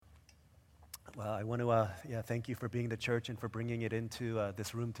Well, I want to thank you for being the church and for bringing it into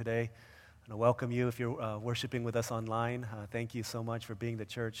this room today. I want to welcome you if you're worshiping with us online. Thank you so much for being the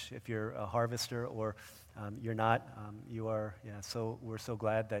church. If you're a harvester or you're not, you are. So we're so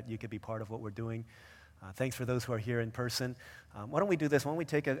glad that you could be part of what we're doing. Thanks for those who are here in person. Why don't we do this? Why don't we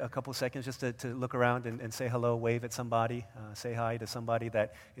take a couple seconds just to look around and say hello, wave at somebody, say hi to somebody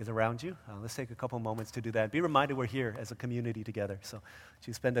that is around you. Let's take a couple moments to do that. Be reminded we're here as a community together. So if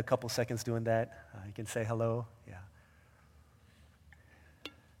you spend a couple seconds doing that, you can say hello. Yeah.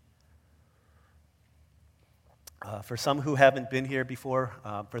 For some who haven't been here before,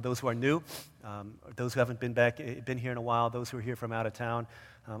 for those who are new, those who haven't been here in a while, those who are here from out of town,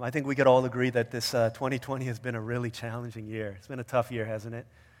 I think we could all agree that this 2020 has been a really challenging year. It's been a tough year, hasn't it?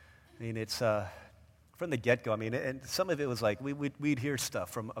 I mean, it's from the get-go. I mean, and some of it was like we'd hear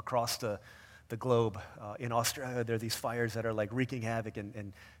stuff from across the globe. In Australia, there are these fires that are like wreaking havoc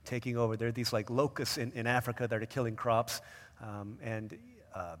and taking over. There are these like locusts in Africa that are killing crops,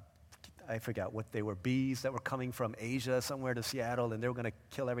 I forgot what they were, bees that were coming from Asia somewhere to Seattle, and they were going to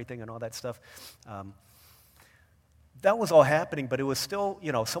kill everything and all that stuff. That was all happening, but it was still,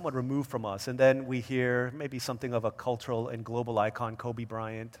 somewhat removed from us. And then we hear maybe something of a cultural and global icon, Kobe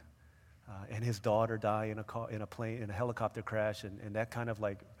Bryant, and his daughter die in a helicopter crash, and that kind of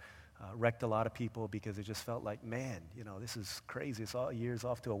wrecked a lot of people because it just felt like, man, this is crazy. It's all years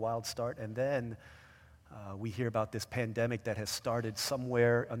off to a wild start, and then we hear about this pandemic that has started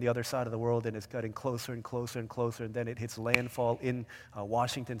somewhere on the other side of the world and is getting closer and closer and closer, and then it hits landfall in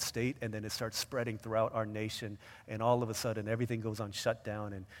Washington State, and then it starts spreading throughout our nation, and all of a sudden everything goes on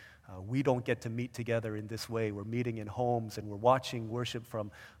shutdown, and we don't get to meet together in this way. We're meeting in homes, and we're watching worship from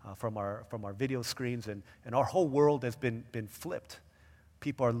our video screens, and our whole world has been flipped.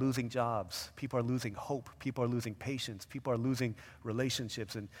 People are losing jobs. People are losing hope. People are losing patience. People are losing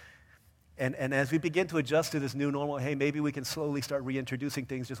relationships, And as we begin to adjust to this new normal, hey, maybe we can slowly start reintroducing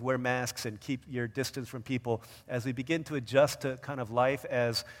things, just wear masks and keep your distance from people. As we begin to adjust to kind of life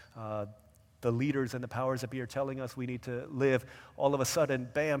as the leaders and the powers that be are telling us we need to live, all of a sudden,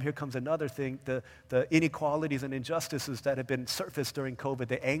 bam, here comes another thing. The inequalities and injustices that have been surfaced during COVID,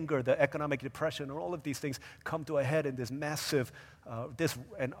 the anger, the economic depression, and all of these things come to a head in this massive,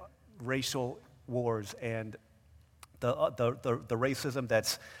 and racial wars and the racism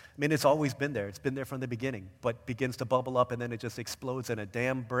that's, it's always been there. It's been there from the beginning, but begins to bubble up, and then it just explodes, and a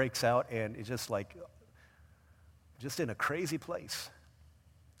dam breaks out, and it's just in a crazy place.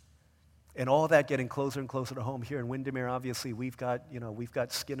 And all that getting closer and closer to home. Here in Windermere, obviously, we've got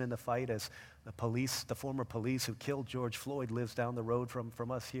skin in the fight as the former police who killed George Floyd lives down the road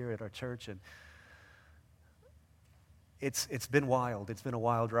from us here at our church, and it's been wild. It's been a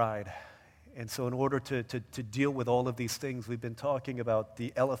wild ride. And so in order to deal with all of these things, we've been talking about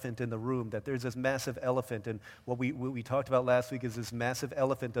the elephant in the room, that there's this massive elephant. And what we talked about last week is this massive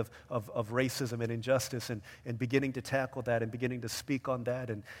elephant of racism and injustice, and beginning to tackle that and beginning to speak on that.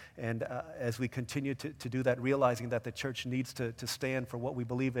 And as we continue to do that, realizing that the church needs to stand for what we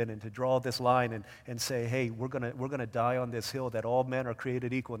believe in and to draw this line and say, hey, we're gonna die on this hill, that all men are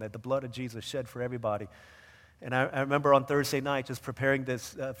created equal and that the blood of Jesus shed for everybody. And I remember on Thursday night just preparing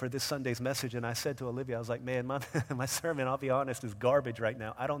this for this Sunday's message, and I said to Olivia, I was like, man, my sermon, I'll be honest, is garbage right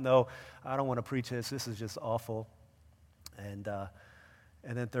now. I don't know. I don't want to preach this. This is just awful. And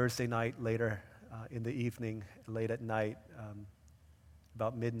then Thursday night, later in the evening, late at night,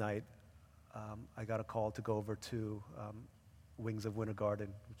 about midnight, I got a call to go over to Wings of Winter Garden,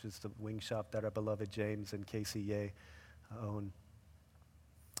 which is the wing shop that our beloved James and Casey Ye own.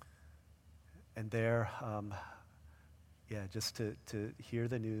 And there, just to hear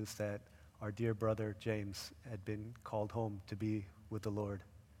the news that our dear brother James had been called home to be with the Lord.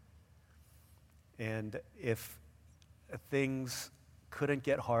 And if things couldn't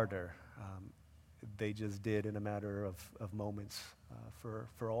get harder, they just did in a matter of moments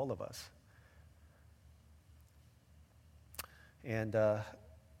for all of us. And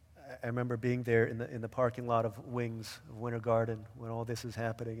I remember being there in the parking lot of Wings of Winter Garden when all this is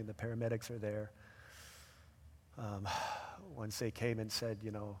happening and the paramedics are there. Once they came and said,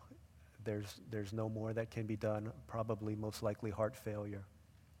 there's no more that can be done, probably most likely heart failure,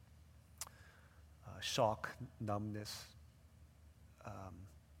 shock, numbness,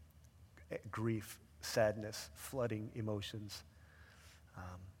 grief, sadness, flooding emotions.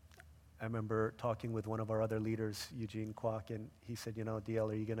 I remember talking with one of our other leaders, Eugene Kwok, and he said, DL,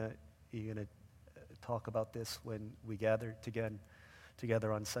 are you gonna talk about this when we gather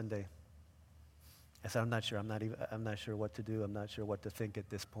together on Sunday? I said, I'm not sure. I'm not sure what to do. I'm not sure what to think at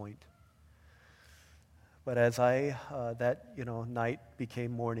this point. But as that night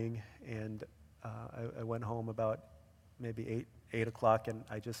became morning, and I went home about maybe 8 o'clock, and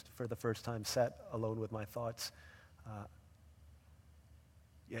I just, for the first time, sat alone with my thoughts.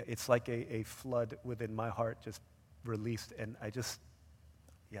 It's like a flood within my heart just released, and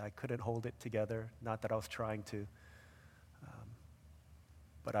I couldn't hold it together. Not that I was trying to,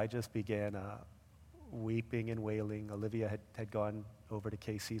 but I just began weeping and wailing. Olivia had gone over to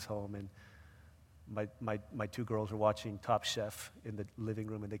Casey's home, and my two girls were watching Top Chef in the living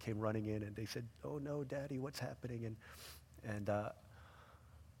room, and they came running in, and they said, "Oh no, Daddy, what's happening?" And I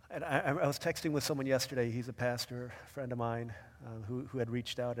was texting with someone yesterday. He's a pastor, a friend of mine, who had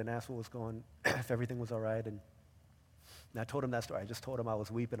reached out and asked what was going, if everything was all right. And I told him that story. I just told him I was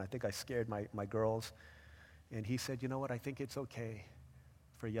weeping. I think I scared my girls. And he said, "You know what? I think it's okay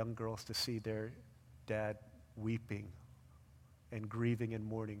for young girls to see their dad weeping and grieving and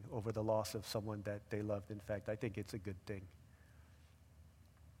mourning over the loss of someone that they loved. In fact, I think it's a good thing."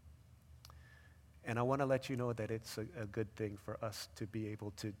 And I want to let you know that it's a good thing for us to be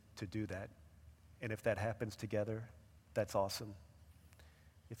able to do that. And if that happens together, that's awesome.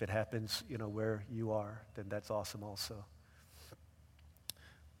 If it happens, where you are, then that's awesome also.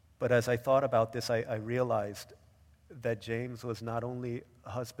 But as I thought about this, I realized that James was not only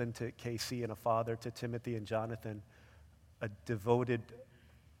a husband to Casey and a father to Timothy and Jonathan, a devoted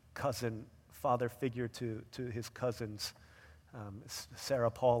cousin, father figure to his cousins,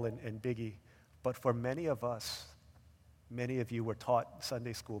 Sarah, Paul, and Biggie. But for many of us, many of you were taught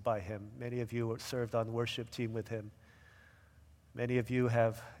Sunday school by him. Many of you were served on the worship team with him. Many of you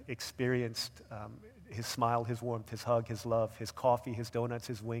have experienced his smile, his warmth, his hug, his love, his coffee, his donuts,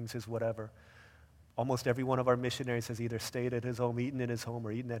 his wings, his whatever. Almost every one of our missionaries has either stayed at his home, eaten in his home,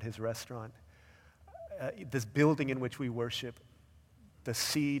 or eaten at his restaurant. This building in which we worship, the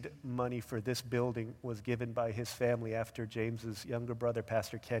seed money for this building was given by his family after James's younger brother,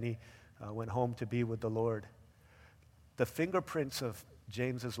 Pastor Kenny, went home to be with the Lord. The fingerprints of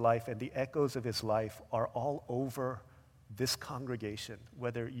James's life and the echoes of his life are all over this congregation,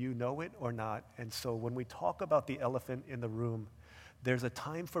 whether you know it or not. And so when we talk about the elephant in the room, there's a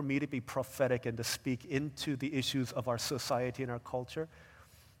time for me to be prophetic and to speak into the issues of our society and our culture.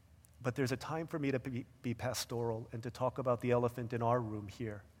 But there's a time for me to be pastoral and to talk about the elephant in our room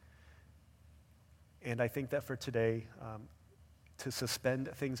here. And I think that for today, to suspend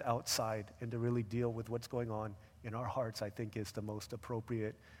things outside and to really deal with what's going on in our hearts, I think is the most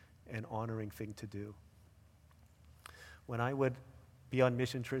appropriate and honoring thing to do. When I would be on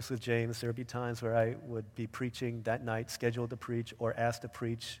mission trips with James, there would be times where I would be preaching that night, scheduled to preach, or asked to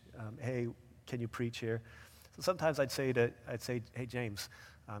preach. Hey, can you preach here? So sometimes I'd say, hey, James,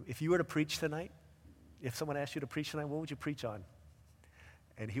 if you were to preach tonight, if someone asked you to preach tonight, what would you preach on?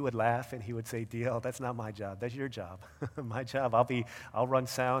 And he would laugh and he would say, DL, that's not my job. That's your job. My job, I'll run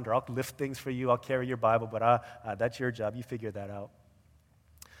sound or I'll lift things for you. I'll carry your Bible, but that's your job. You figure that out.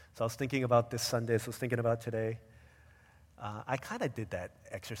 So I was thinking about this Sunday. So I was thinking about today. I kind of did that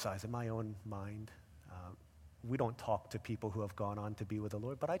exercise in my own mind. We don't talk to people who have gone on to be with the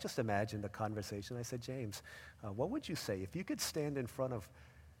Lord, but I just imagined the conversation. I said, James, what would you say if you could stand in front of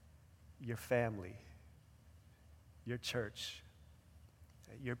your family, your church,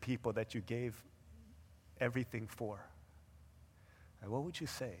 your people that you gave everything for? What would you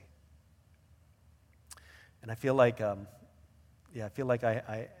say? And I feel like,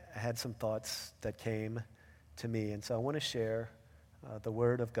 I had some thoughts that came to me, and so I want to share the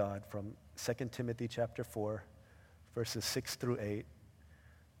Word of God from 2 Timothy chapter 4, verses 6 through 8.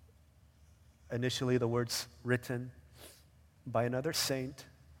 Initially, the words written by another saint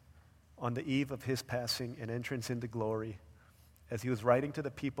on the eve of his passing and entrance into glory, as he was writing to the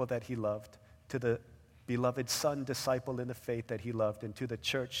people that he loved, to the beloved son, disciple in the faith that he loved, and to the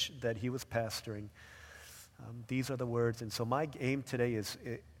church that he was pastoring. These are the words. And so my aim today is,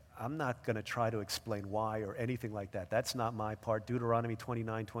 I'm not going to try to explain why or anything like that. That's not my part. Deuteronomy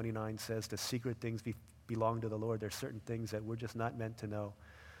 29:29 says the secret things belong to the Lord. There's certain things that we're just not meant to know.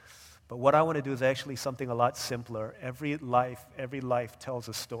 But what I want to do is actually something a lot simpler. Every life tells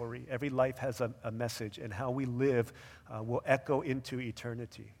a story. Every life has a message, and how we live will echo into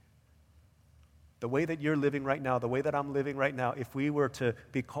eternity. The way that you're living right now, the way that I'm living right now, if we were to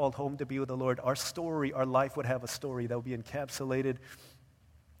be called home to be with the Lord, our story, our life would have a story that would be encapsulated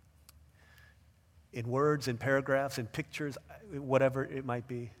in words, in paragraphs, in pictures, whatever it might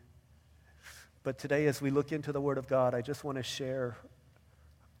be. But today, as we look into the Word of God, I just want to share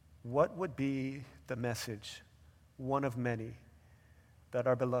what would be the message, one of many, that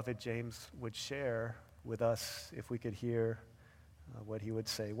our beloved James would share with us if we could hear what he would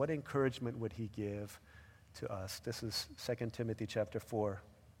say. What encouragement would he give to us? This is 2 Timothy chapter 4,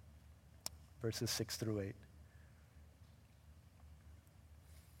 verses 6 through 8.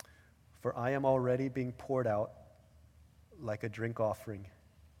 For I am already being poured out like a drink offering,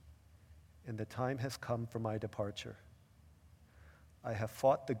 and the time has come for my departure. I have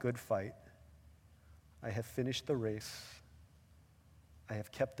fought the good fight. I have finished the race. I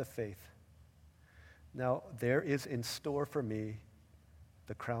have kept the faith. Now there is in store for me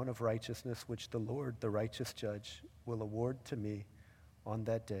the crown of righteousness, which the Lord, the righteous judge, will award to me on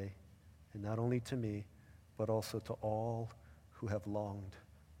that day, and not only to me, but also to all who have longed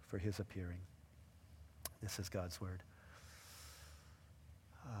for his appearing. This is God's word.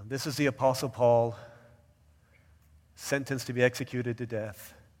 This is the Apostle Paul, sentenced to be executed to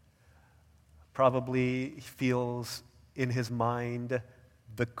death. Probably feels in his mind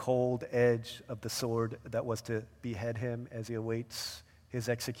the cold edge of the sword that was to behead him as he awaits his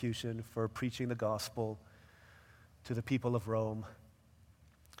execution for preaching the gospel to the people of Rome.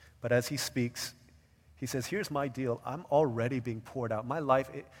 But as he speaks, he says, here's my deal. I'm already being poured out. My life,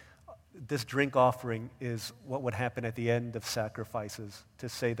 this drink offering is what would happen at the end of sacrifices. To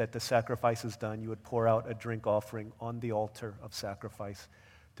say that the sacrifice is done, you would pour out a drink offering on the altar of sacrifice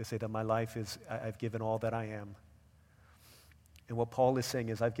to say that my life is, I've given all that I am. And what Paul is saying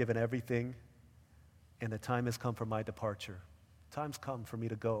is, I've given everything, and the time has come for my departure. Time's come for me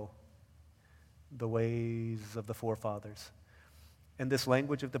to go the ways of the forefathers. And this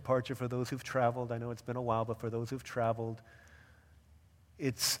language of departure, for those who've traveled, I know it's been a while, but for those who've traveled,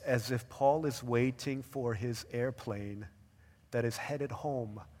 it's as if Paul is waiting for his airplane that is headed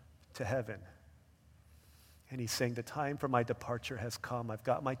home to heaven. And he's saying, the time for my departure has come. I've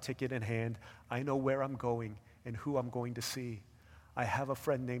got my ticket in hand. I know where I'm going and who I'm going to see. I have a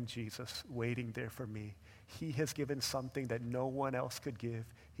friend named Jesus waiting there for me. He has given something that no one else could give.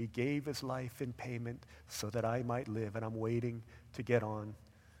 He gave his life in payment so that I might live, and I'm waiting to get on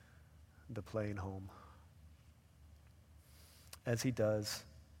the plane home. As he does,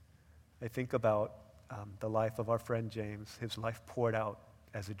 I think about the life of our friend James, his life poured out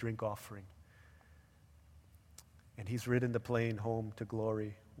as a drink offering. And he's ridden the plane home to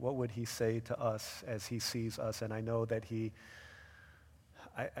glory. What would he say to us as he sees us? And I know that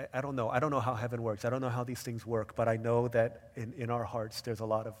I don't know. I don't know how heaven works. I don't know how these things work, but I know that in our hearts there's a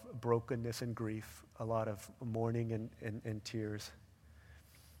lot of brokenness and grief, a lot of mourning and tears.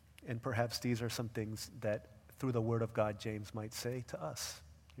 And perhaps these are some things that through the word of God James might say to us.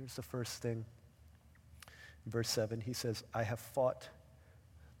 Here's the first thing. In verse 7, he says, I have fought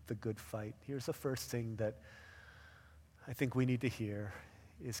the good fight. Here's the first thing that I think we need to hear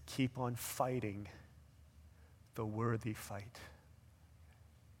is keep on fighting the worthy fight.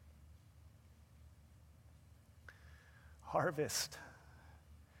 Harvest,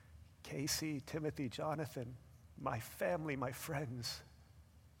 Casey, Timothy, Jonathan, my family, my friends.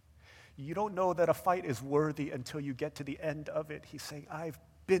 You don't know that a fight is worthy until you get to the end of it. He's saying, I've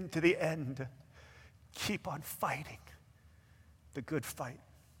been to the end. Keep on fighting the good fight.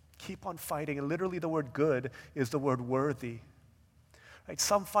 Keep on fighting. And literally the word good is the word worthy. Right?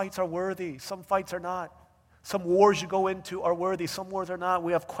 Some fights are worthy. Some fights are not. Some wars you go into are worthy. Some wars are not.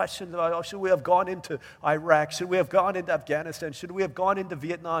 We have questions about, should we have gone into Iraq? Should we have gone into Afghanistan? Should we have gone into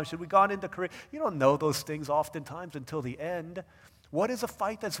Vietnam? Should we have gone into Korea? You don't know those things oftentimes until the end. What is a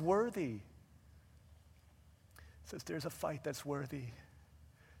fight that's worthy? It says there's a fight that's worthy.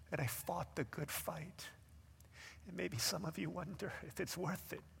 And I fought the good fight. And maybe some of you wonder if it's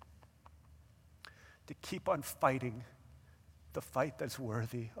worth it to keep on fighting the fight that's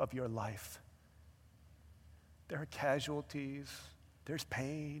worthy of your life. There are casualties, there's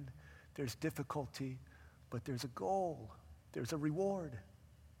pain, there's difficulty, but there's a goal, there's a reward.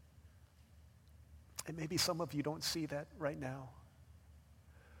 And maybe some of you don't see that right now.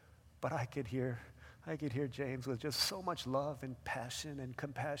 But I could hear James with just so much love and passion and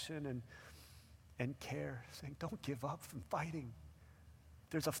compassion and care saying, don't give up from fighting.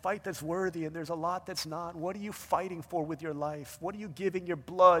 There's a fight that's worthy and there's a lot that's not. What are you fighting for with your life? What are you giving your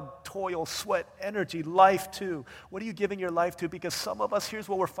blood, toil, sweat, energy, life to? What are you giving your life to? Because some of us, here's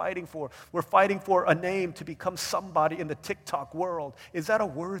what we're fighting for. We're fighting for a name to become somebody in the TikTok world. Is that a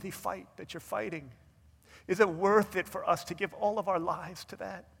worthy fight that you're fighting? Is it worth it for us to give all of our lives to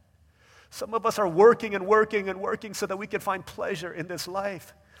that? Some of us are working and working and working so that we can find pleasure in this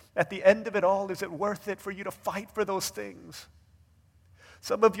life. At the end of it all, is it worth it for you to fight for those things?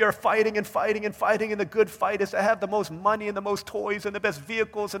 Some of you are fighting and fighting and fighting, and the good fight is to have the most money and the most toys and the best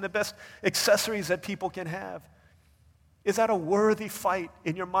vehicles and the best accessories that people can have. Is that a worthy fight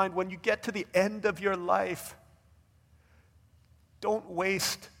in your mind when you get to the end of your life? Don't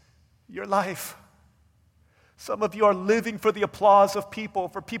waste your life. Some of you are living for the applause of people,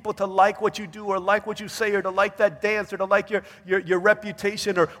 for people to like what you do or like what you say or to like that dance or to like your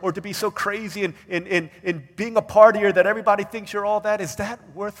reputation or to be so crazy in being a partier that everybody thinks you're all that. Is that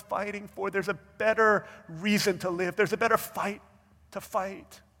worth fighting for? There's a better reason to live. There's a better fight to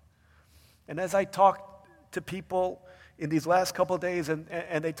fight. And as I talk to people in these last couple of days and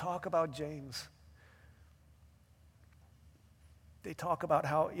they talk about James, they talk about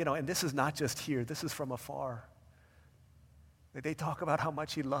how, and this is not just here, this is from afar. They talk about how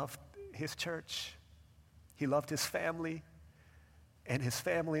much he loved his church. He loved his family, and his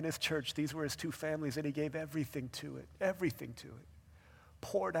family and his church, these were his two families, and he gave everything to it.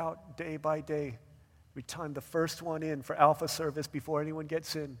 Poured out day by day. Every time the first one in for Alpha service before anyone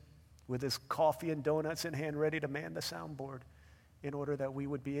gets in, with his coffee and donuts in hand, ready to man the soundboard in order that we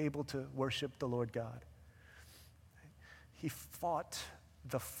would be able to worship the Lord God. He fought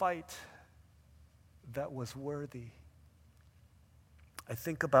the fight that was worthy. I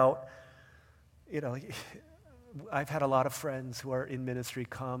think about, I've had a lot of friends who are in ministry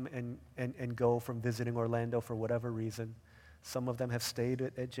come and go from visiting Orlando for whatever reason. Some of them have stayed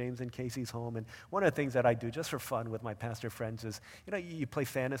at James and Casey's home. And one of the things that I do just for fun with my pastor friends is, you play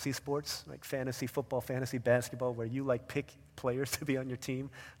fantasy sports, like fantasy football, fantasy basketball, where you pick players to be on your team.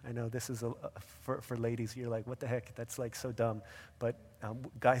 I know this is for ladies, you're like, what the heck? That's so dumb. But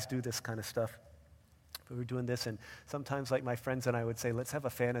guys do this kind of stuff. We were doing this, and sometimes my friends and I would say, let's have a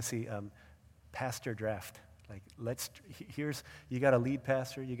fantasy pastor draft. You got a lead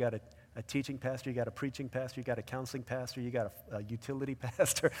pastor, you got a teaching pastor, you got a preaching pastor, you got a counseling pastor, you got a utility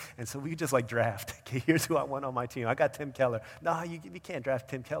pastor, and so we just draft. Okay, here's who I want on my team. I got Tim Keller. No, you can't draft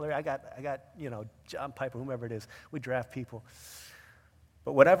Tim Keller. I got John Piper, whomever it is. We draft people.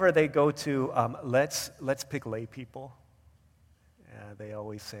 But whatever they go to, let's pick lay people. They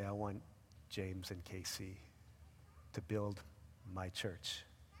always say, I want James and Casey to build my church.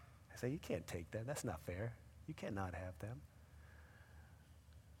 I say, you can't take that. That's not fair. You cannot have them.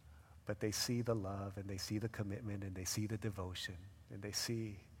 But they see the love, and they see the commitment, and they see the devotion, and they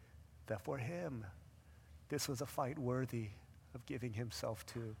see that for him, this was a fight worthy of giving himself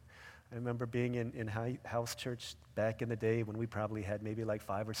to. I remember being in house church back in the day when we probably had maybe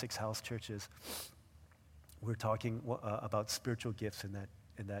 5 or 6 house churches. We were talking about spiritual gifts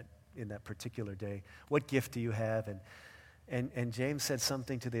in that particular day. What gift do you have? And James said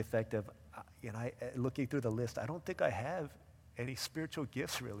something to the effect of, looking through the list, I don't think I have any spiritual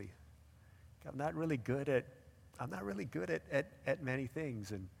gifts really. I'm not really good at many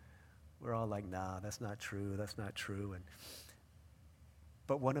things. And we're all like, nah, that's not true.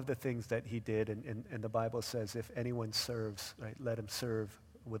 But one of the things that he did, and the Bible says, if anyone serves, right, let him serve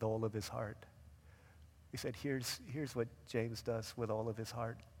with all of his heart. He said, here's what James does with all of his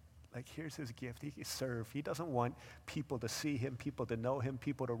heart. Here's his gift. He can serve. He doesn't want people to see him, people to know him,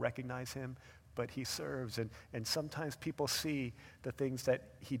 people to recognize him, but he serves. And sometimes people see the things that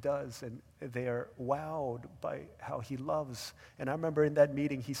he does, and they are wowed by how he loves. And I remember in that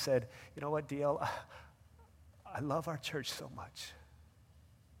meeting, he said, you know what, DL, I love our church so much.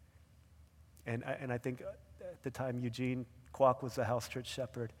 And I think at the time, Eugene Kwok was the house church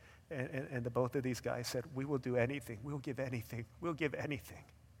shepherd, and the both of these guys said, we will do anything. We'll give anything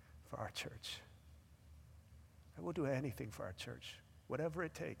for our church. And we'll do anything for our church, whatever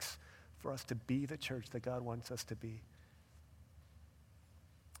it takes for us to be the church that God wants us to be.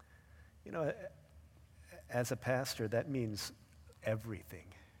 As a pastor, that means everything.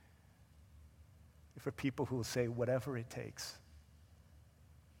 For people who will say whatever it takes,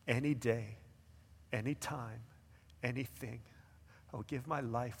 any day, any time, anything, I'll give my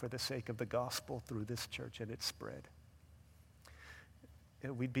life for the sake of the gospel through this church and its spread.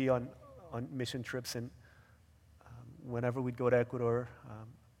 We'd be on mission trips, and whenever we'd go to Ecuador,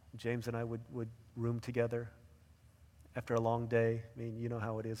 James and I would room together after a long day. I mean, you know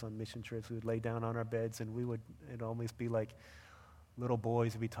how it is on mission trips. We would lay down on our beds, and it'd almost be like little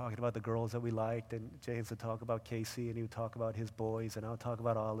boys would be talking about the girls that we liked, and James would talk about Casey, and he would talk about his boys, and I would talk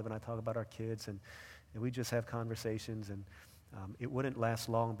about Olive, and I'd talk about our kids, and we'd just have conversations, and it wouldn't last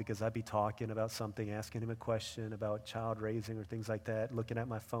long because I'd be talking about something, asking him a question about child raising or things like that, looking at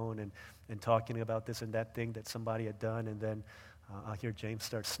my phone and talking about this and that thing that somebody had done, and then I'll hear James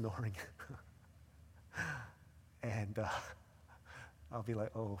start snoring. And I'll be like,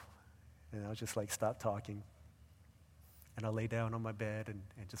 oh, and I'll just stop talking. And I'll lay down on my bed and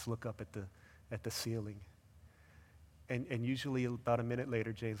just look up at the ceiling. And usually about a minute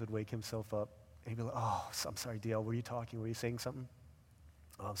later, James would wake himself up. And he'd be like, oh, I'm sorry, DL, were you talking? Were you saying something?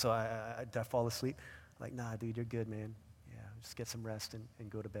 So did I fall asleep? Like, nah, dude, you're good, man. Yeah, just get some rest and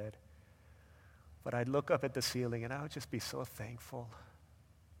go to bed. But I'd look up at the ceiling and I would just be so thankful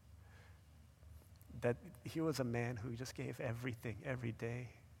that he was a man who just gave everything every day,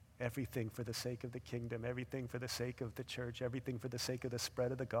 everything for the sake of the kingdom, everything for the sake of the church, everything for the sake of the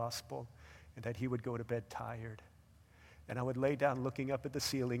spread of the gospel, and that he would go to bed tired. And I would lay down looking up at the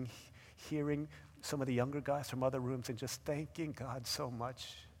ceiling, hearing some of the younger guys from other rooms and just thanking God so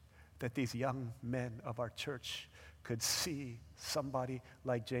much that these young men of our church could see somebody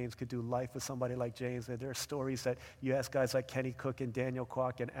like James, could do life with somebody like James. And there are stories that you ask guys like Kenny Cook and Daniel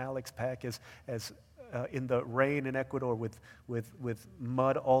Kwok and Alex Pack as in the rain in Ecuador with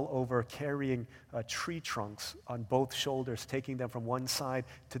mud all over, carrying tree trunks on both shoulders, taking them from one side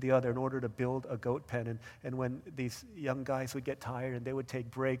to the other in order to build a goat pen. And when these young guys would get tired and they would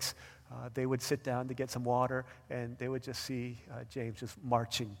take breaks, they would sit down to get some water, and they would just see James just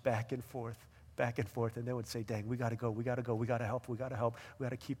marching back and forth, and they would say, dang, we got to go, we got to help, we got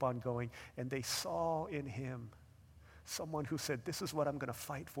to keep on going. And they saw in him someone who said, this is what I'm going to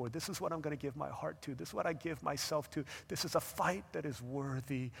fight for. This is what I'm going to give my heart to. This is what I give myself to. This is a fight that is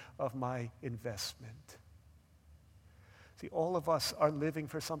worthy of my investment. See, all of us are living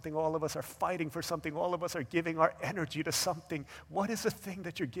for something. All of us are fighting for something. All of us are giving our energy to something. What is the thing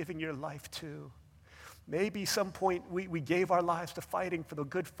that you're giving your life to? Maybe some point we gave our lives to fighting for the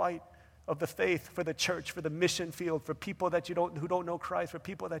good fight of the faith, for the church, for the mission field, for people that who don't know Christ, for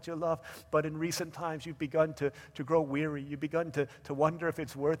people that you love. But in recent times, you've begun to grow weary. You've begun to wonder if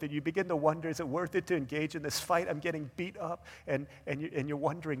it's worth it. You begin to wonder, is it worth it to engage in this fight? I'm getting beat up. And you're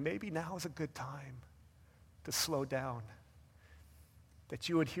wondering, maybe now is a good time to slow down, that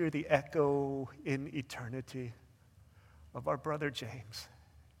you would hear the echo in eternity of our brother James.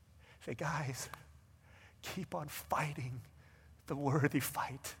 Say, guys, keep on fighting the worthy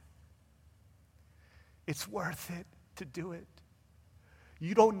fight. It's worth it to do it.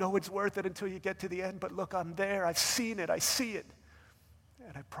 You don't know it's worth it until you get to the end, but look, I'm there. I've seen it. I see it.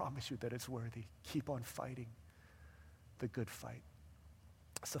 And I promise you that it's worthy. Keep on fighting the good fight.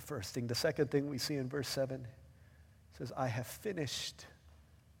 That's the first thing. The second thing we see in verse 7 says, I have finished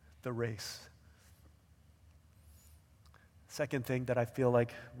the race. Second thing that I feel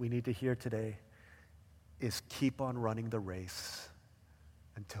like we need to hear today is keep on running the race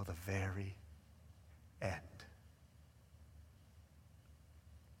until the very end.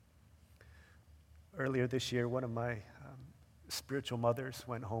 Earlier this year, one of my spiritual mothers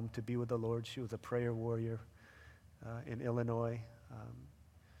went home to be with the Lord. She was a prayer warrior in Illinois.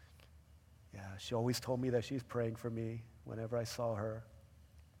 She always told me that she's praying for me whenever I saw her.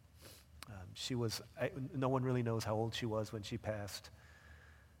 No one really knows how old she was when she passed.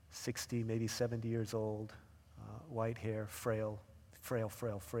 60, maybe 70 years old, white hair, frail,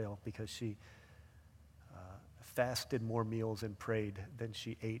 because she fasted more meals and prayed than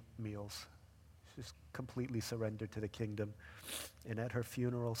she ate meals. She's completely surrendered to the kingdom. And at her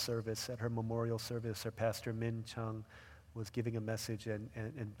funeral service, at her memorial service, her pastor Min Chung was giving a message,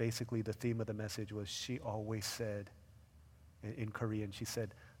 and basically the theme of the message was, she always said, in Korean, she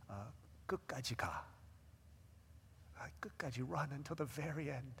said, 끝까지 가. 끝까지 run until the very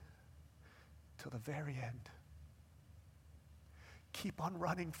end. Till the very end. Keep on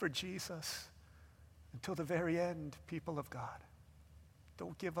running for Jesus until the very end, people of God.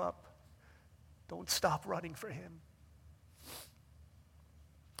 Don't give up. Don't stop running for him.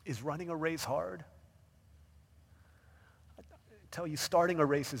 Is running a race hard? I tell you, starting a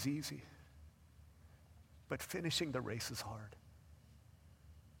race is easy, but finishing the race is hard.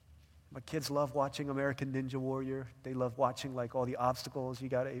 My kids love watching American Ninja Warrior. They love watching like all the obstacles. You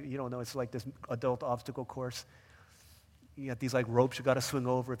don't know, it's like this adult obstacle course. You got these like ropes you got to swing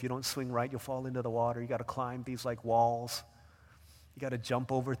over. If you don't swing right, you'll fall into the water. You got to climb these like walls. You got to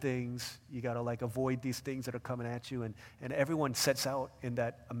jump over things. You got to like avoid these things that are coming at you. And everyone sets out in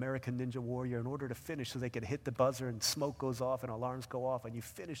that American Ninja Warrior in order to finish so they can hit the buzzer and smoke goes off and alarms go off and you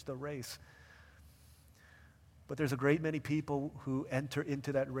finish the race. But there's a great many people who enter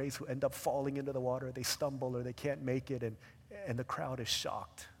into that race who end up falling into the water. They stumble or they can't make it, and the crowd is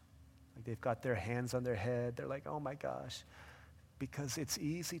shocked. Like they've got their hands on their head. They're like, oh my gosh. Because it's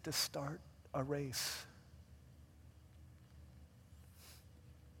easy to start a race,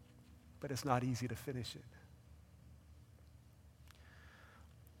 but it's not easy to finish it.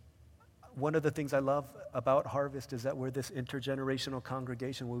 One of the things I love about Harvest is that we're this intergenerational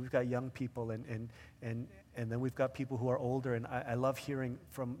congregation where we've got young people and then we've got people who are older. And I love hearing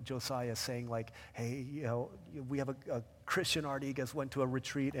from Josiah saying like, hey, we have a Christian Artigas went to a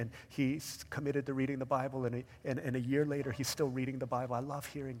retreat and he's committed to reading the Bible, and a year later he's still reading the Bible. I love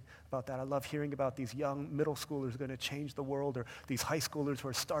hearing about that. I love hearing about these young middle schoolers going to change the world, or these high schoolers who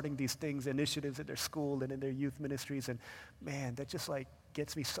are starting these things, initiatives at their school and in their youth ministries. And man, that just like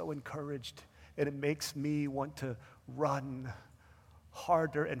gets me so encouraged, and it makes me want to run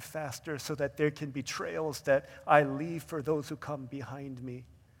harder and faster so that there can be trails that I leave for those who come behind me.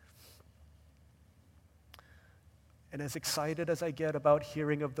 And as excited as I get about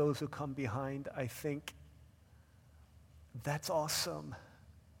hearing of those who come behind, I think that's awesome.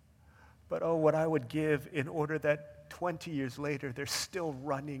 But oh, what I would give in order that 20 years later, they're still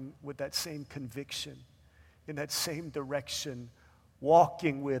running with that same conviction, in that same direction,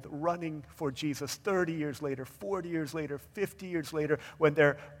 walking with, running for Jesus 30 years later, 40 years later, 50 years later, when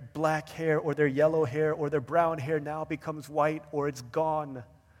their black hair or their yellow hair or their brown hair now becomes white or it's gone,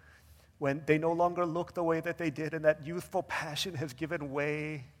 when they no longer look the way that they did and that youthful passion has given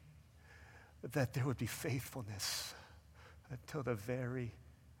way, that there would be faithfulness until the very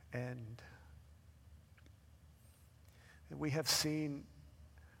end. And we have seen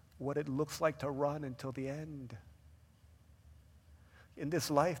what it looks like to run until the end. In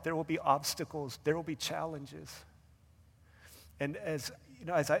this life, there will be obstacles, there will be challenges. And as you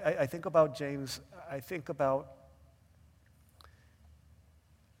know, as I think about James, I think about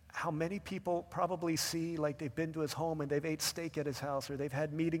how many people probably see, like they've been to his home and they've ate steak at his house, or they've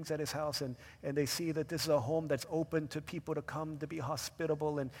had meetings at his house, and they see that this is a home that's open to people to come to be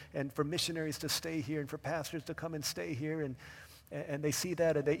hospitable, and for missionaries to stay here, and for pastors to come and stay here, and they see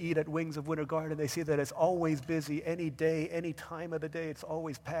that, and they eat at Wings of Winter Garden. They see that it's always busy, any day, any time of the day, it's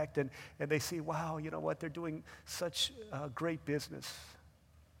always packed, and they see, wow, you know what, they're doing such great business.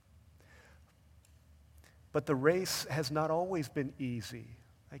 But the race has not always been easy.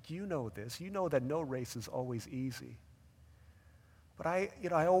 Like, you know this. You know that no race is always easy. But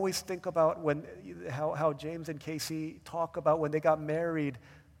I always think about how James and Casey talk about when they got married,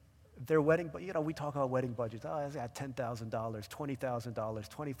 their wedding, we talk about wedding budgets. Oh, I got $10,000, $20,000,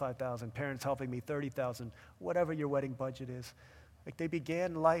 $25,000, parents helping me, $30,000, whatever your wedding budget is. Like, they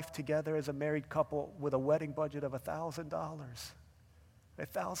began life together as a married couple with a wedding budget of $1,000.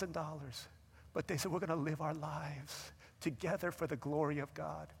 $1,000. But they said, we're going to live our lives together for the glory of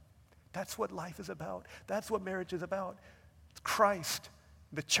God. That's what life is about. That's what marriage is about. It's Christ,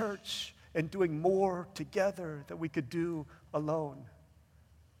 the church, and doing more together than we could do alone.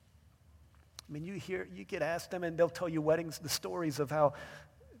 I mean, you could ask them and they'll tell you the stories of how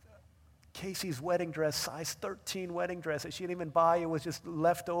Casey's wedding dress, size 13 wedding dress that she didn't even buy, it was just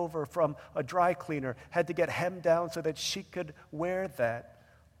left over from a dry cleaner, had to get hemmed down so that she could wear that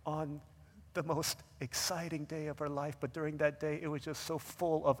on the most exciting day of her life. But during that day, it was just so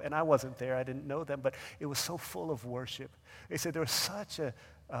full of, and I wasn't there, I didn't know them, but it was so full of worship. They said there was such a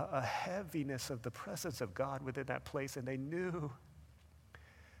heaviness of the presence of God within that place, and they knew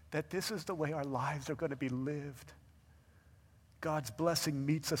that this is the way our lives are going to be lived. God's blessing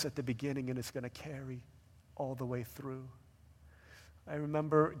meets us at the beginning, and it's going to carry all the way through. I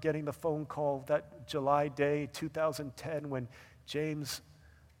remember getting the phone call that July day, 2010, when James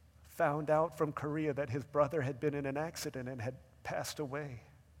found out from Korea that his brother had been in an accident and had passed away,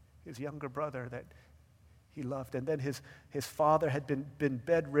 his younger brother that he loved. And then his father had been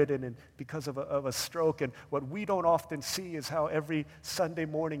bedridden and because of a stroke. And what we don't often see is how every Sunday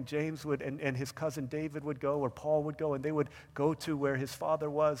morning James would and his cousin David would go, or Paul would go, and they would go to where his father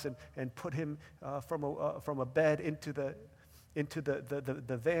was and put him from a bed into the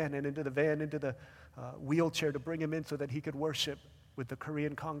van, and into the wheelchair to bring him in so that he could worship with the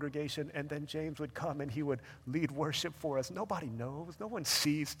Korean congregation. And then James would come and he would lead worship for us. Nobody knows. No one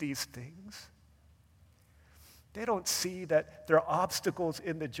sees these things. They don't see that there are obstacles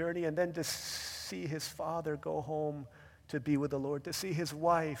in the journey, and then to see his father go home to be with the Lord, to see his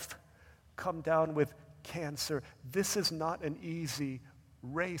wife come down with cancer. This is not an easy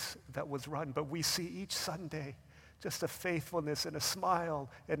race that was run, but we see each Sunday just a faithfulness and a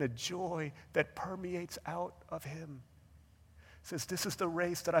smile and a joy that permeates out of him. Says, this is the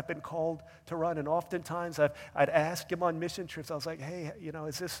race that I've been called to run. And oftentimes I'd ask him on mission trips, I was like, hey,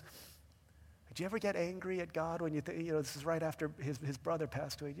 did you ever get angry at God when this is right after his brother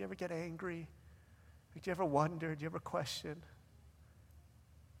passed away. Did you ever get angry? Did you ever wonder? Did you ever question?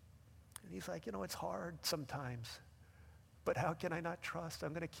 And he's like, it's hard sometimes. But how can I not trust?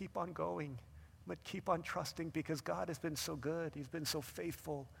 I'm going to keep on going. I'm going to keep on trusting because God has been so good. He's been so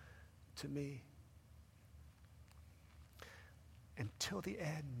faithful to me. Until the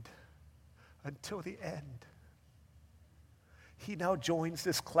end. he now joins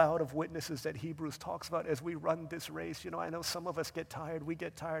this cloud of witnesses that Hebrews talks about as we run this race. I know some of us get tired. We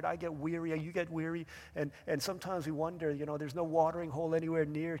get tired. I get weary. You get weary. And sometimes we wonder, there's no watering hole anywhere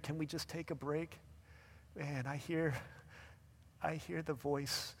near. Can we just take a break? Man, I hear the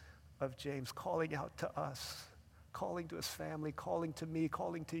voice of James calling out to us, calling to his family, calling to me,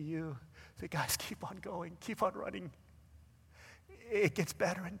 calling to you. Say, guys, keep on going. Keep on running. It gets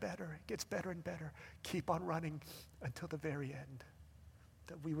better and better. It gets better and better. Keep on running until the very end.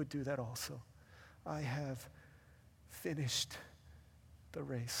 That we would do that also. I have finished the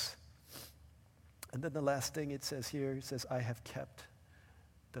race. And then the last thing it says here, it says, I have kept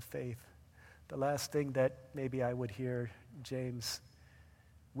the faith. The last thing that maybe I would hear James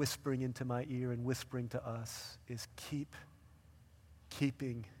whispering into my ear and whispering to us is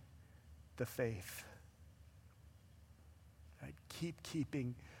keeping the faith. Right? Keep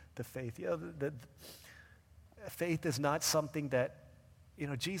keeping the faith. The faith is not something that,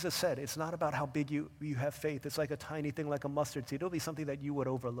 Jesus said, it's not about how big you have faith. It's like a tiny thing, like a mustard seed. It'll be something that you would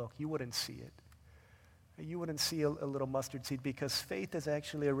overlook. You wouldn't see it. You wouldn't see a little mustard seed because faith is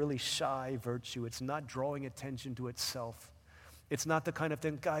actually a really shy virtue. It's not drawing attention to itself. It's not the kind of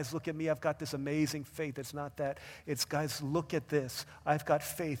thing, guys, look at me, I've got this amazing faith. It's not that. It's, guys, look at this. I've got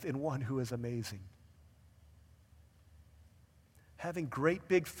faith in one who is amazing. Having great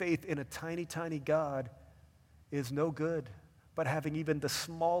big faith in a tiny, tiny God is no good. But having even the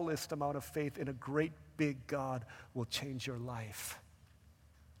smallest amount of faith in a great big God will change your life.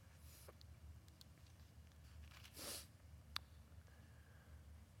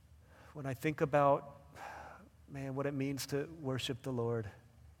 When I think about, what it means to worship the Lord,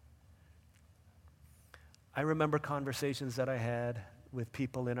 I remember conversations that I had with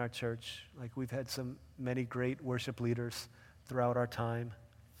people in our church. Like we've had many great worship leaders throughout our time.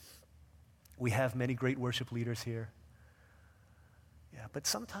 We have many great worship leaders here. Yeah, but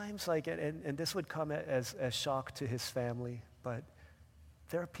sometimes, and this would come as shock to his family, but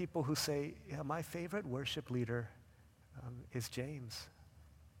there are people who say, my favorite worship leader is James.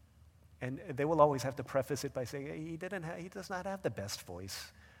 And they will always have to preface it by saying, he does not have the best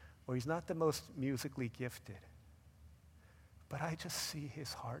voice, or he's not the most musically gifted. But I just see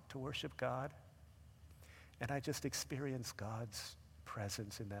his heart to worship God, and I just experience God's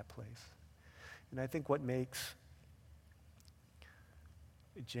presence in that place. And I think what makes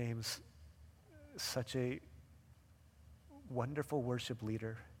James such a wonderful worship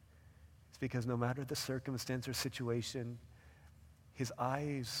leader is because no matter the circumstance or situation, his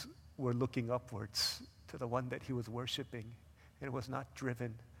eyes were looking upwards to the one that he was worshiping, and it was not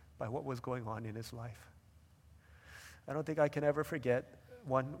driven by what was going on in his life. I don't think I can ever forget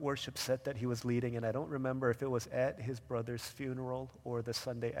one worship set that he was leading, and I don't remember if it was at his brother's funeral or the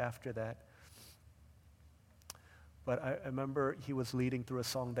Sunday after that. But I remember he was leading through a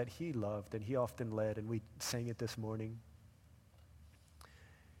song that he loved, and he often led, and we sang it this morning.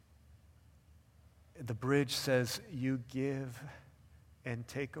 The bridge says, you give and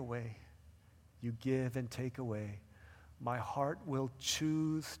take away. You give and take away. My heart will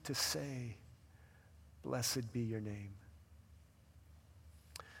choose to say, blessed be your name.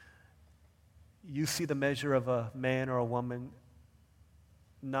 You see the measure of a man or a woman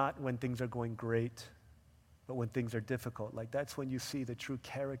not when things are going great, but when things are difficult. Like that's when you see the true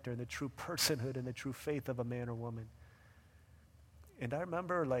character and the true personhood and the true faith of a man or woman. And I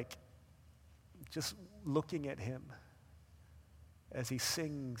remember just looking at him as he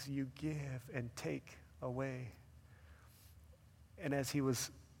sings, you give and take away. And as he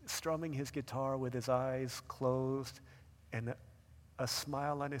was strumming his guitar with his eyes closed and a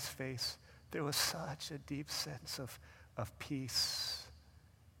smile on his face, there was such a deep sense of peace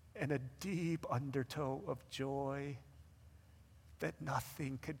and a deep undertow of joy that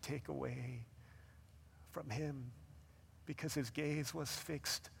nothing could take away from him because his gaze was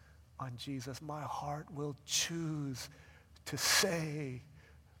fixed on Jesus. My heart will choose to say,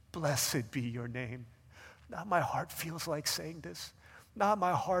 blessed be your name. Not my heart feels like saying this. Not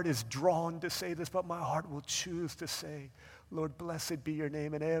my heart is drawn to say this, but my heart will choose to say, Lord, blessed be your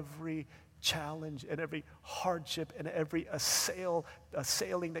name. In every challenge and every hardship and every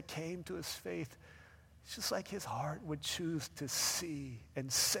assailing that came to his faith, it's just like his heart would choose to see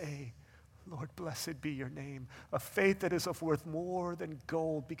and say, Lord, blessed be your name. A faith that is of worth more than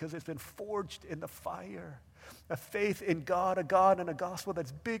gold because it's been forged in the fire. A faith in God, a God and a gospel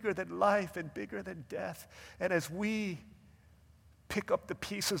that's bigger than life and bigger than death. And as we pick up the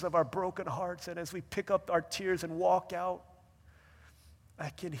pieces of our broken hearts and as we pick up our tears and walk out, I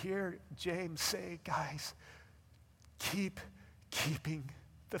can hear James say, guys, keep keeping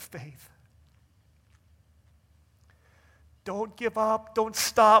the faith. Don't give up. Don't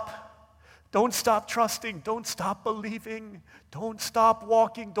stop. Don't stop trusting. Don't stop believing. Don't stop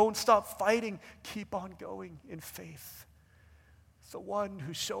walking. Don't stop fighting. Keep on going in faith. The one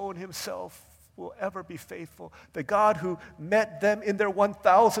who's shown himself will ever be faithful. The God who met them in their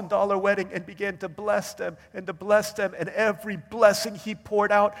 $1,000 wedding and began to bless them and to bless them, and every blessing he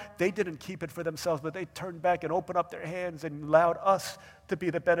poured out, they didn't keep it for themselves, but they turned back and opened up their hands and allowed us to be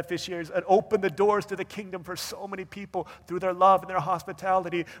the beneficiaries and open the doors to the kingdom for so many people through their love and their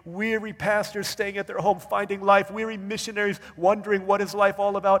hospitality. Weary pastors staying at their home finding life, weary missionaries wondering what is life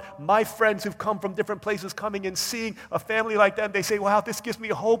all about. My friends who've come from different places coming and seeing a family like that, they say, wow, this gives me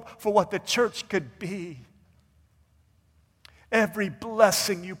hope for what the church could be. Every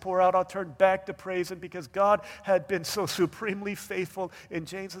blessing you pour out, I'll turn back to praise him because God had been so supremely faithful in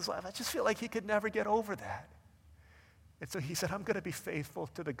James's life. I just feel like he could never get over that. And so he said, I'm going to be faithful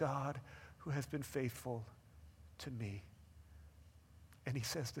to the God who has been faithful to me. And he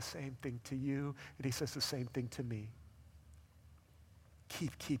says the same thing to you, and he says the same thing to me.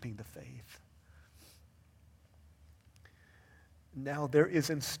 Keep keeping the faith. Now there is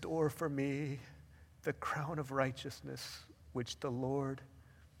in store for me the crown of righteousness, which the Lord,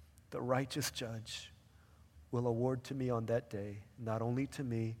 the righteous judge, will award to me on that day, not only to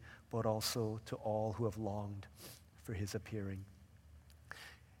me, but also to all who have longed for his appearing.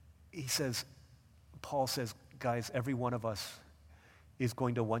 He says, Paul says, guys, every one of us is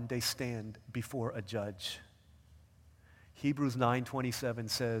going to one day stand before a judge. Hebrews 9:27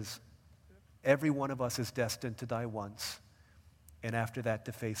 says, every one of us is destined to die once, and after that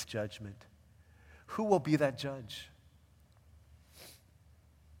to face judgment. Who will be that judge?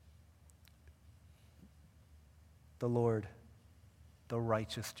 The Lord, the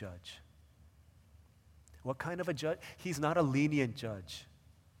righteous judge. What kind of a judge? He's not a lenient judge.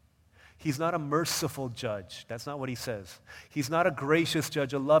 He's not a merciful judge. That's not what he says. He's not a gracious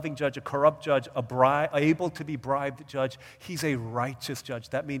judge, a loving judge, a corrupt judge, able to be bribed judge. He's a righteous judge.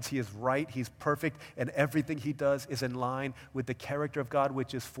 That means he is right, he's perfect, and everything he does is in line with the character of God,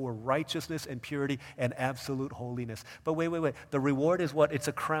 which is for righteousness and purity and absolute holiness. But wait. The reward is what? It's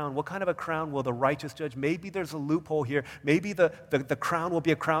a crown. What kind of a crown will the righteous judge? Maybe there's a loophole here. Maybe the crown will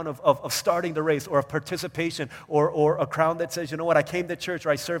be a crown of starting the race or of participation or a crown that says, you know what, I came to church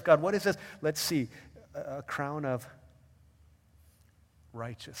or I serve God. What is this? Let's see, a crown of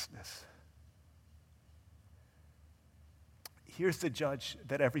righteousness. Here's the judge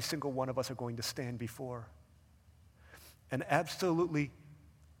that every single one of us are going to stand before. An absolutely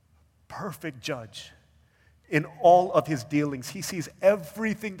perfect judge in all of his dealings. He sees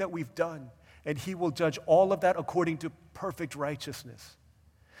everything that we've done, and he will judge all of that according to perfect righteousness.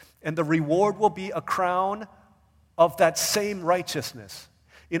 And the reward will be a crown of that same righteousness.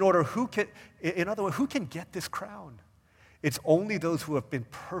 In other words, who can get this crown? It's only those who have been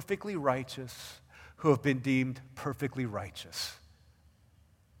perfectly righteous, who have been deemed perfectly righteous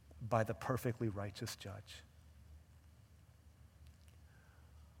by the perfectly righteous judge.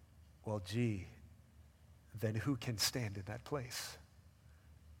 Well, then who can stand in that place?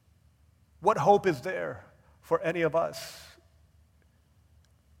 What hope is there for any of us?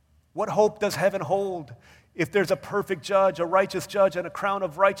 What hope does heaven hold if there's a perfect judge, a righteous judge, and a crown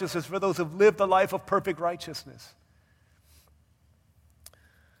of righteousness for those who've lived the life of perfect righteousness?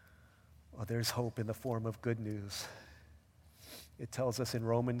 Well, there's hope in the form of good news. It tells us in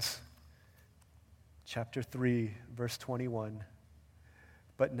Romans chapter 3, verse 21,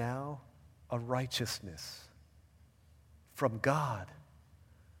 but now a righteousness from God,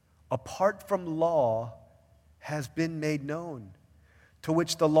 apart from law, has been made known, to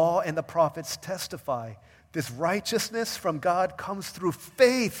which the law and the prophets testify. This righteousness from God comes through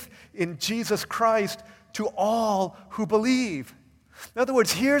faith in Jesus Christ to all who believe. In other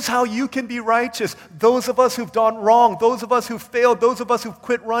words, here's how you can be righteous. Those of us who've done wrong, those of us who've failed, those of us who've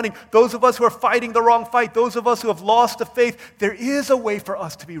quit running, those of us who are fighting the wrong fight, those of us who have lost the faith, there is a way for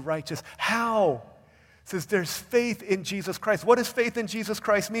us to be righteous. How? It says there's faith in Jesus Christ. What does faith in Jesus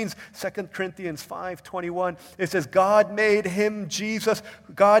Christ mean? 2 Corinthians 5:21. It says, God made him, Jesus,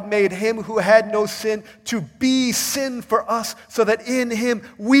 God made him who had no sin to be sin for us, so that in him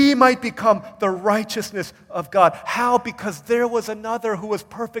we might become the righteousness of God. How? Because there was another who was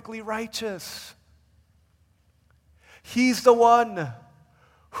perfectly righteous. He's the one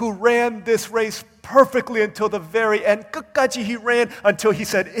who ran this race perfectly until the very end. 끝까지 he ran until he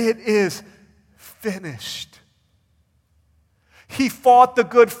said, it is finished. He fought the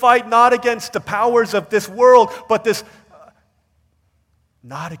good fight not against the powers of this world, but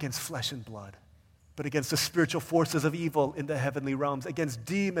not against flesh and blood, but against the spiritual forces of evil in the heavenly realms, against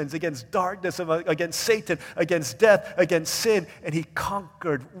demons, against darkness, against Satan, against death, against sin. And he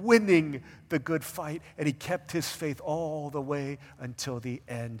conquered, winning the good fight, and he kept his faith all the way until the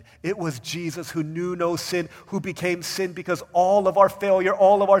end. It was Jesus who knew no sin, who became sin because all of our failure,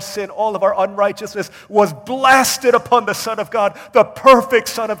 all of our sin, all of our unrighteousness was blasted upon the Son of God, the perfect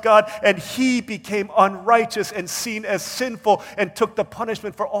Son of God, and he became unrighteous and seen as sinful and took the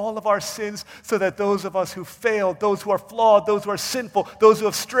punishment for all of our sins so that those of us who failed, those who are flawed, those who are sinful, those who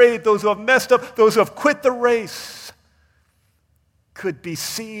have strayed, those who have messed up, those who have quit the race, could be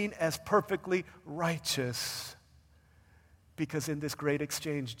seen as perfectly righteous, because in this great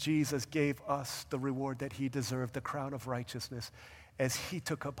exchange, Jesus gave us the reward that he deserved, the crown of righteousness, as he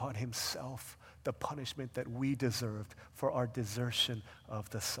took upon himself the punishment that we deserved for our desertion of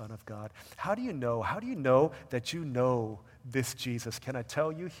the Son of God. How do you know? How do you know that you know this Jesus? Can I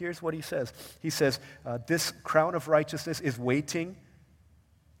tell you? Here's what he says. He says, this crown of righteousness is waiting,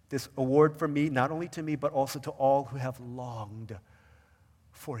 this award for me, not only to me, but also to all who have longed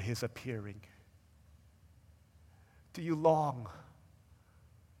for his appearing. Do you long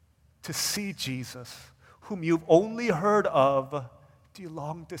to see Jesus, whom you've only heard of? Do you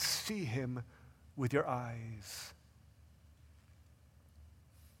long to see him with your eyes?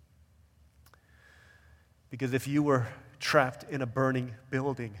 Because if you were trapped in a burning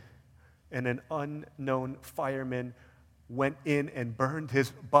building and an unknown fireman went in and burned his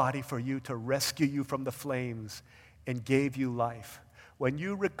body for you to rescue you from the flames and gave you life, when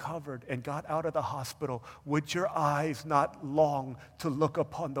you recovered and got out of the hospital, would your eyes not long to look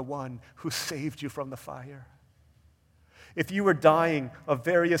upon the one who saved you from the fire? If you were dying of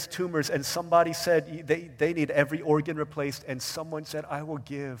various tumors and somebody said they need every organ replaced, and someone said, I will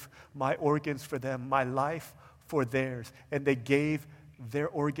give my organs for them, my life for theirs, and they gave their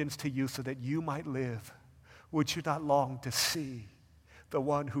organs to you so that you might live, would you not long to see the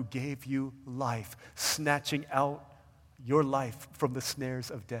one who gave you life, snatching out your life from the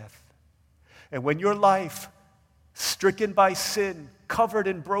snares of death? And when your life, stricken by sin, covered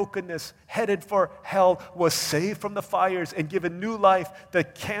in brokenness, headed for hell, was saved from the fires and given new life, the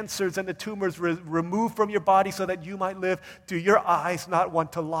cancers and the tumors removed from your body so that you might live, do your eyes not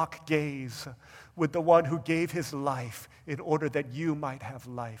want to lock gaze with the one who gave his life in order that you might have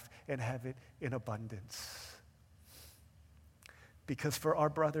life and have it in abundance? Because for our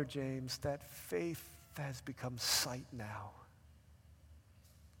brother James, that faith has become sight now.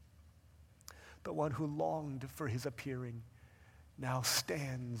 The one who longed for his appearing now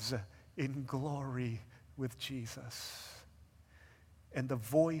stands in glory with Jesus. And the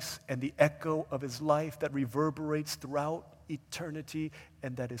voice and the echo of his life that reverberates throughout eternity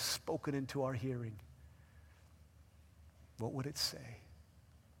and that is spoken into our hearing, what would it say?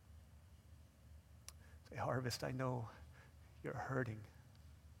 Say, Harvest, I know you're hurting.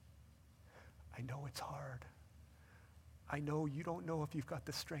 I know it's hard. I know you don't know if you've got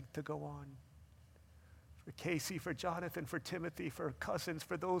the strength to go on. For Casey, for Jonathan, for Timothy, for cousins,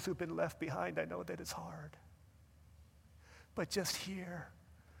 for those who've been left behind, I know that it's hard. But just hear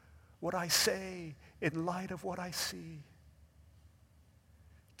what I say in light of what I see.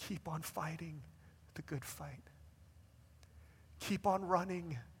 Keep on fighting the good fight. Keep on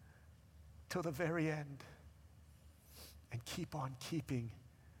running till the very end. And keep on keeping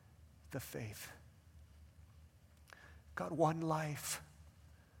the faith. God, one life,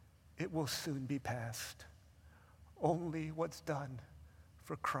 it will soon be past. Only what's done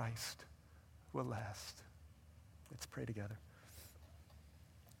for Christ will last. Let's pray together.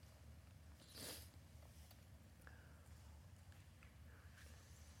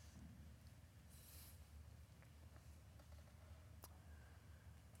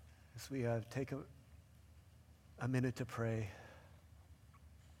 As we take a minute to pray,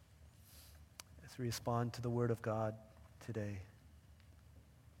 as we respond to the Word of God today,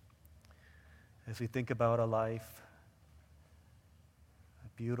 as we think about a life, a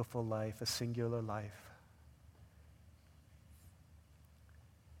beautiful life, a singular life,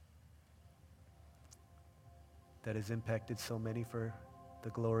 that has impacted so many for the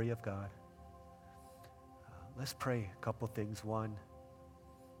glory of God. Let's pray a couple things. One,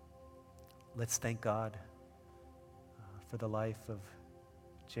 let's thank God for the life of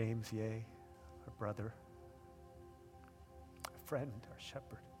James Ye, our brother, our friend, our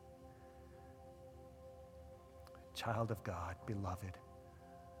shepherd, child of God, beloved,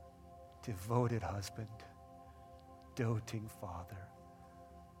 devoted husband, doting father,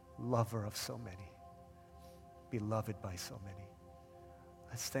 lover of so many, beloved by so many.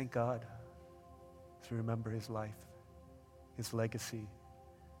 Let's thank God as we remember his life, his legacy,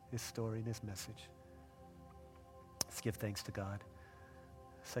 his story, and his message. Let's give thanks to God.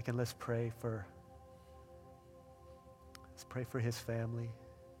 Second, let's pray for his family.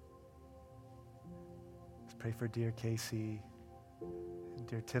 Let's pray for dear Casey, and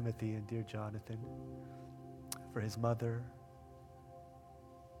dear Timothy, and dear Jonathan, for his mother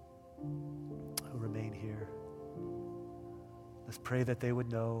who remain here. Let's pray that they would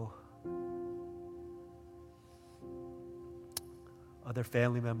know other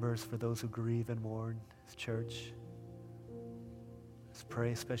family members, for those who grieve and mourn his church. Let's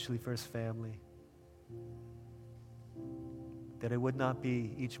pray especially for his family, that it would not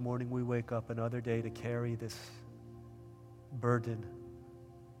be each morning we wake up another day to carry this burden,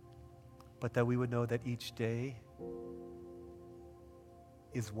 but that we would know that each day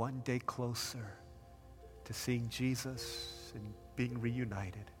is one day closer to seeing Jesus and being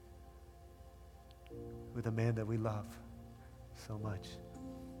reunited with a man that we love so much.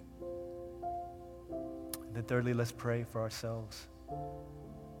 And then thirdly, let's pray for ourselves.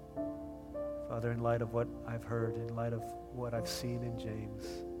 Father, in light of what I've heard, in light of what I've seen in James,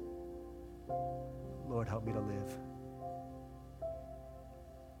 Lord, help me to live.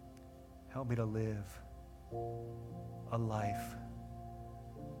 Help me to live a life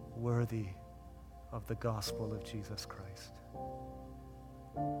worthy of the gospel of Jesus Christ.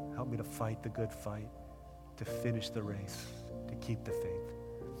 Help me to fight the good fight, to finish the race, to keep the faith.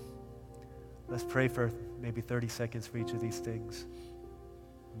 Let's pray for maybe 30 seconds for each of these things,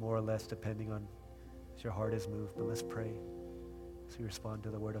 more or less depending on as your heart is moved. But let's pray as we respond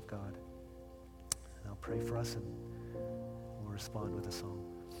to the word of God. And I'll pray for us and we'll respond with a song.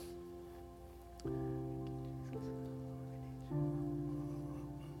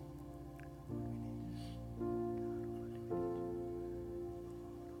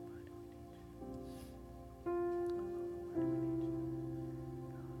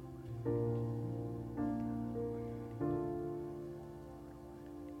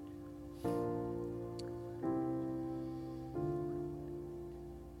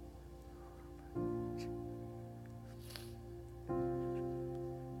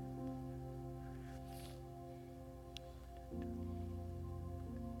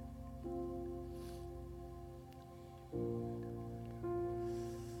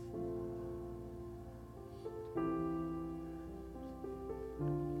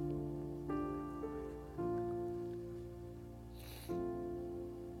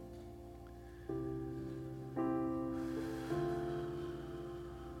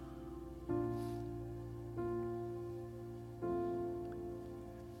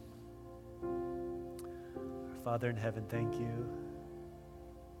 Father in heaven, thank you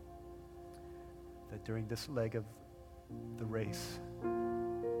that during this leg of the race,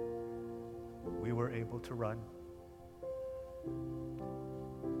 we were able to run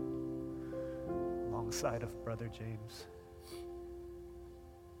alongside of Brother James.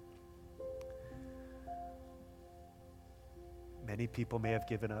 Many people may have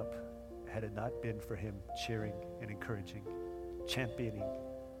given up had it not been for him cheering and encouraging, championing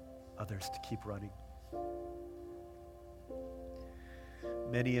others to keep running.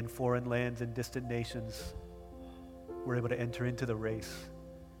 Many in foreign lands and distant nations were able to enter into the race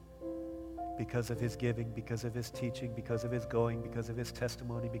because of his giving, because of his teaching, because of his going, because of his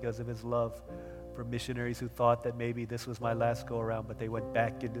testimony, because of his love for missionaries who thought that maybe this was my last go around, but they went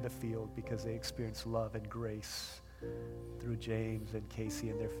back into the field because they experienced love and grace through James and Casey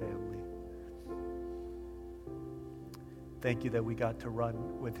and their family. Thank you that we got to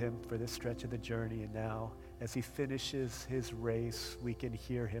run with him for this stretch of the journey, and now as he finishes his race, we can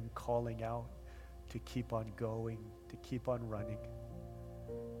hear him calling out to keep on going, to keep on running.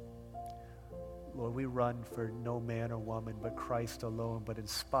 Lord, we run for no man or woman but Christ alone, but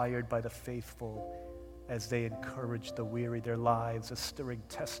inspired by the faithful as they encourage the weary, their lives a stirring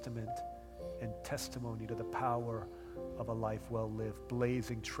testament and testimony to the power of a life well lived,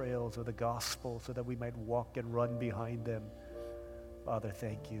 blazing trails of the gospel so that we might walk and run behind them. Father,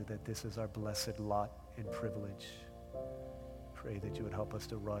 thank you that this is our blessed lot and privilege. Pray that you would help us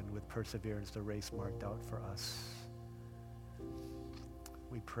to run with perseverance the race marked out for us.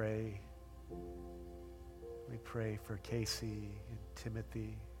 We pray for Casey and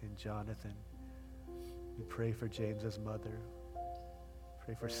Timothy and Jonathan. We pray for James's mother.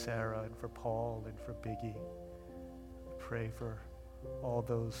 Pray for Sarah and for Paul and for Biggie. We pray for all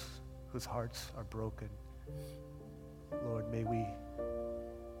those whose hearts are broken. Lord, may we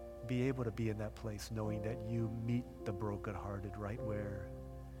be able to be in that place knowing that you meet the brokenhearted right where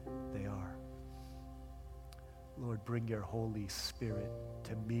they are. Lord, bring your Holy Spirit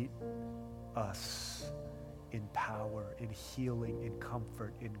to meet us in power, in healing, in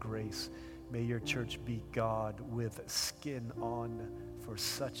comfort, in grace. May your church be God with skin on for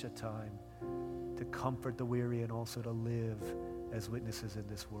such a time, to comfort the weary and also to live as witnesses in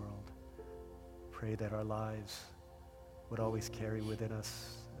this world. Pray that our lives would always carry within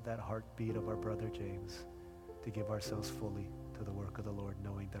us that heartbeat of our brother James, to give ourselves fully to the work of the Lord,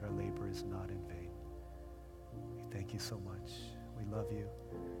 knowing that our labor is not in vain. We thank you so much. We love you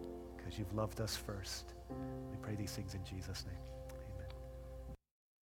because you've loved us first. We pray these things in Jesus' name.